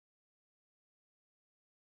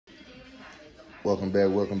Welcome back,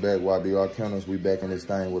 YBR Kennels. We back in this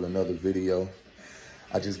thing with another video.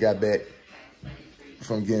 I just got back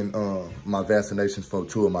from getting my vaccinations for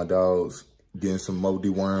 2 of my dogs, getting some more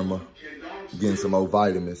dewormer, getting some more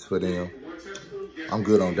vitamins for them. I'm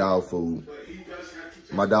good on dog food.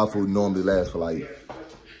 My dog food normally lasts for like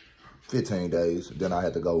 15 days. Then I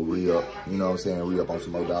had to go re-up, you know what I'm saying, re-up on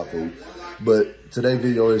some more dog food. But today's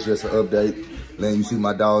video is just an update, letting you see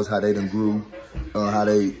my dogs, how they done grew, how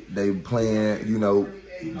they playing, you know,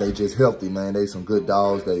 they just healthy, man. They some good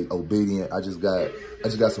dogs, they obedient. I just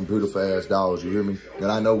got some beautiful ass dogs, you hear me?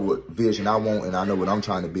 And I know what vision I want, and I know what I'm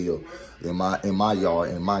trying to build in my yard,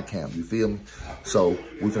 in my camp, you feel me? So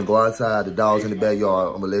we finna go outside, the dogs in the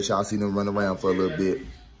backyard. I'm gonna let y'all see them run around for a little bit.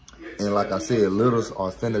 And like I said, litters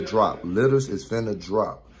are finna drop. Litters is finna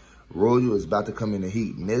drop. Royal is about to come in the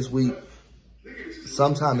heat. Next week,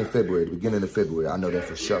 sometime in February, the beginning of February, I know that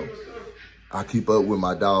for sure. I keep up with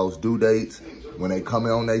my dogs' due dates. When they come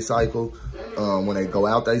in on their cycle, when they go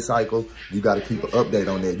out their cycle, you gotta keep an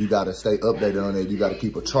update on that. You gotta stay updated on that. You gotta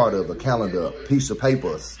keep a chart of a calendar, a piece of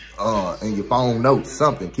papers, and your phone notes,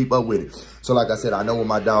 something. Keep up with it. So like I said, I know when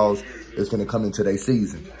my dogs is finna come into their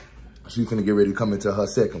season. She's finna get ready to come into her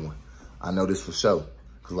second one. I know this for sure.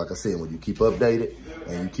 Cause like I said, when you keep updated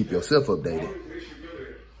and you keep yourself updated,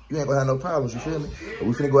 you ain't gonna have no problems, you feel me? But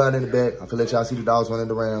we finna go out in the back. I'm finna let y'all see the dogs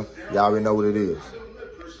running around. Y'all already know what it is.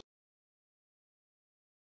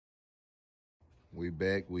 We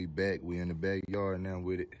back. We in the backyard now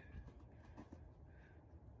with it.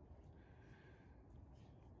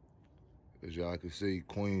 As y'all can see,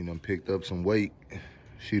 Queen done picked up some weight.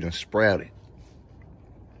 She done sprouted.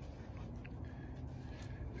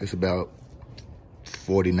 It's about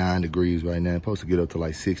 49 degrees right now. It's supposed to get up to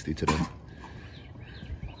like 60 today.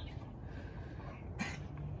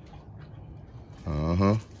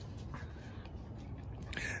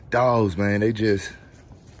 Dogs, man, they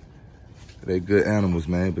good animals,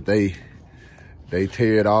 man, but they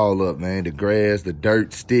tear it all up, man. The grass, the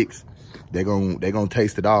dirt, sticks, they gonna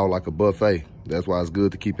taste it all like a buffet. That's why it's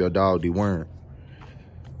good to keep your dog dewormed.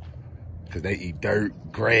 Cause they eat dirt,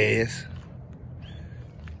 grass.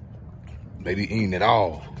 They be eating it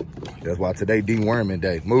all. That's why today deworming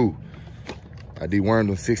day. Move. I dewormed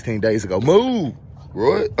them 16 days ago. Move,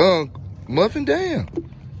 Roy. Muffin, damn.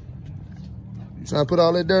 You trying to put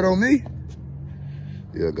all that dirt on me?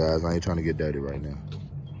 Yeah, guys, I ain't trying to get dirty right now.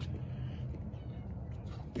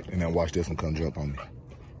 And then watch this one come jump on me.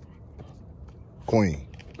 Queen,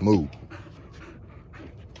 move.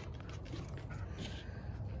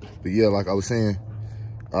 But yeah, like I was saying,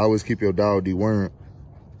 I always keep your dog dewormed.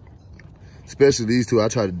 Especially these two, I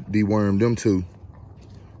try to deworm them two.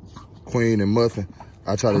 Queen and Muffin,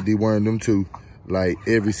 I try to deworm them two like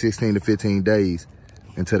every 16 to 15 days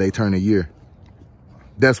until they turn a year.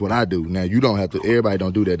 That's what I do. Now, you don't have to, everybody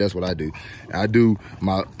don't do that. That's what I do. I do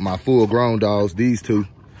my full grown dogs, these two,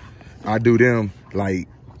 I do them like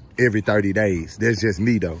every 30 days. That's just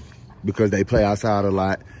me though, because they play outside a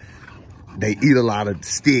lot. They eat a lot of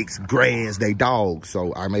sticks, grass, they dogs.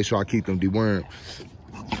 So I make sure I keep them dewormed.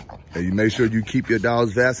 And you make sure you keep your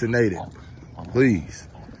dogs vaccinated, please.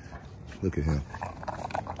 Look at him.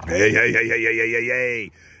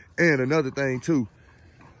 Hey. And another thing too,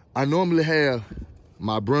 I normally have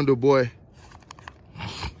my Brundle boy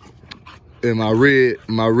and my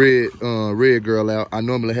red girl out. I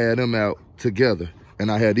normally have them out together, and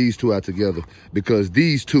I have these two out together because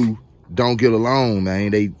these two don't get along,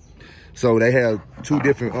 man. So they have 2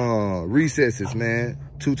 different recesses, man.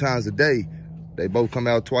 2 times a day. They both come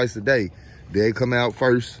out twice a day. They come out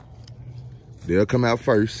first. They'll come out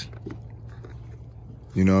first.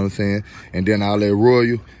 You know what I'm saying? And then I'll let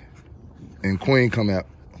Royal and Queen come out.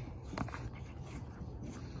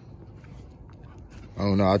 I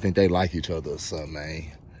don't know, I think they like each other or something,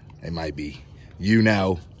 man. They might be. You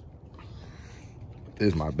know. This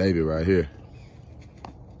is my baby right here.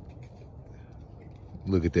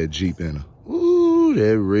 Look at that Jeep in her. Ooh,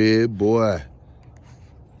 that red boy.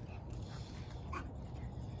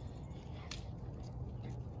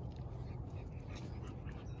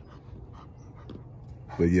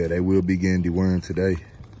 But yeah, they will be getting dewormed today.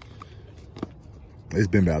 It's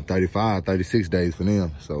been about 35, 36 days for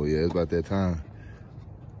them. So yeah, it's about that time.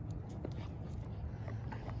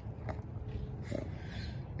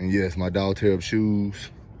 And yes, my dog tear up shoes,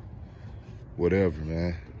 whatever,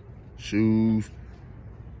 man. Shoes,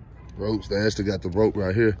 ropes. They actually got the rope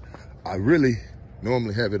right here. I really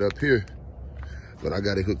normally have it up here, but I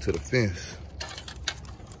got it hooked to the fence.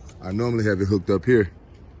 I normally have it hooked up here.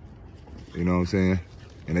 You know what I'm saying?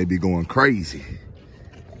 And they be going crazy.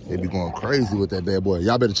 They be going crazy with that bad boy.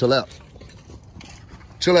 Y'all better chill out.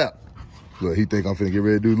 Chill out. Look, he think I'm finna get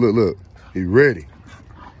ready to do, look. He ready.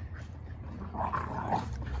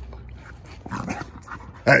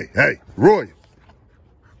 Hey, Roy.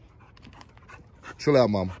 Chill out,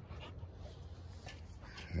 mama.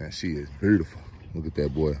 Man, she is beautiful. Look at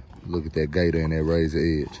that boy. Look at that gator and that razor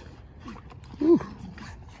edge. Whew.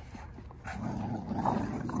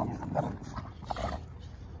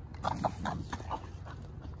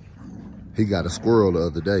 He got a squirrel the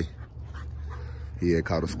other day. He had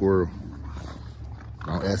caught a squirrel.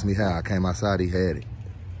 Don't ask me how. I came outside, he had it.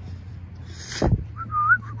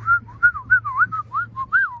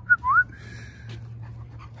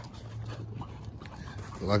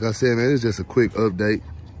 Like I said, man, it's just a quick update.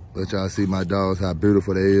 Let y'all see my dogs, how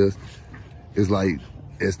beautiful they is. It's like,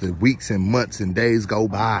 as the weeks and months and days go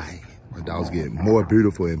by, my dogs get more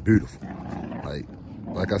beautiful and beautiful.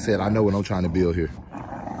 Like I said, I know what I'm trying to build here.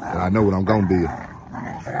 And I know what I'm gonna build.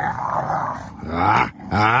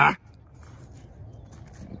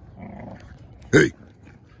 Hey.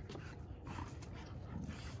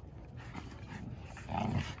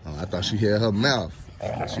 Oh, I thought she had her mouth.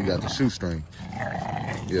 She got the shoestring.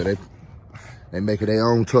 Yeah, they make it their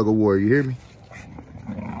own tug of war, you hear me?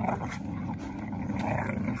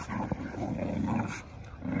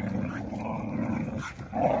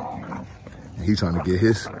 He trying to get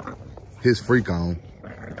his freak on.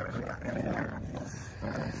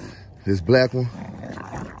 This black one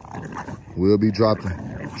will be dropping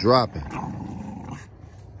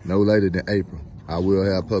no later than April. I will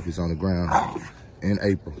have puppies on the ground in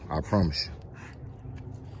April, I promise you.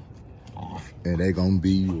 And they gonna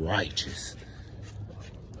be righteous.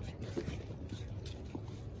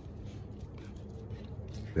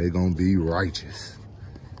 They gonna be righteous.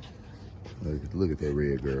 Look at that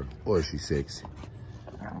red girl. Boy, she's sexy.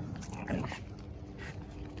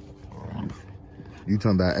 You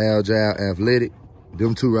talking about agile, athletic?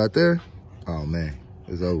 Them two right there? Oh man,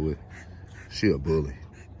 it's over with. She a bully.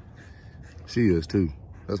 She is too.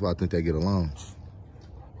 That's why I think they get along.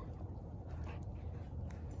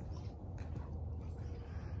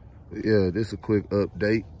 Yeah, this is a quick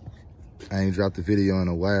update. I ain't dropped a video in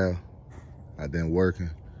a while. I've been working,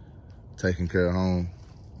 taking care of home.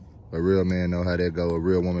 A real man know how that go. A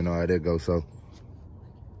real woman know how that go. So,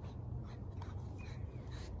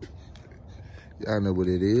 y'all know what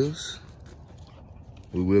it is.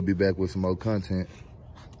 We will be back with some more content.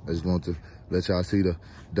 I just want to let y'all see the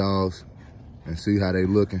dogs and see how they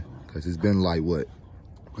looking. Cause it's been like, what?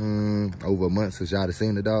 Over a month since y'all have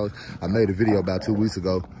seen the dogs. I made a video about 2 weeks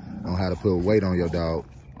ago on how to put weight on your dog,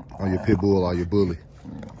 on your pit bull or your bully.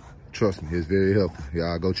 Trust me, it's very helpful.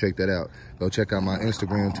 Y'all go check that out. Go check out my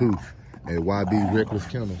Instagram too, at YB Reckless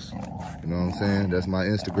Kennels. You know what I'm saying? That's my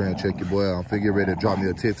Instagram. Check your boy out. I'm figure ready to drop me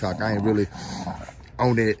a TikTok. I ain't really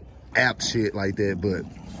on that app shit like that, but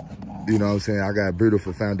you know what I'm saying? I got a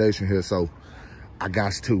beautiful foundation here, so I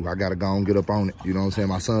got to go and get up on it. You know what I'm saying?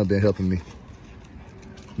 My son been helping me.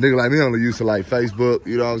 Nigga like me only used to like Facebook,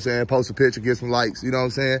 you know what I'm saying? Post a picture, get some likes, you know what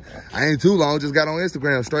I'm saying? I ain't too long, just got on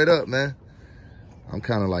Instagram straight up, man. I'm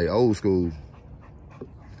kind of like old school.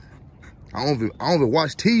 I don't even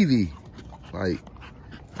watch TV. Like,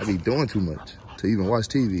 I be doing too much to even watch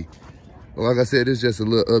TV. But like I said, it's just a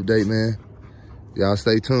little update, man. Y'all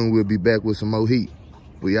stay tuned. We'll be back with some more heat.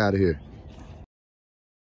 We out of here.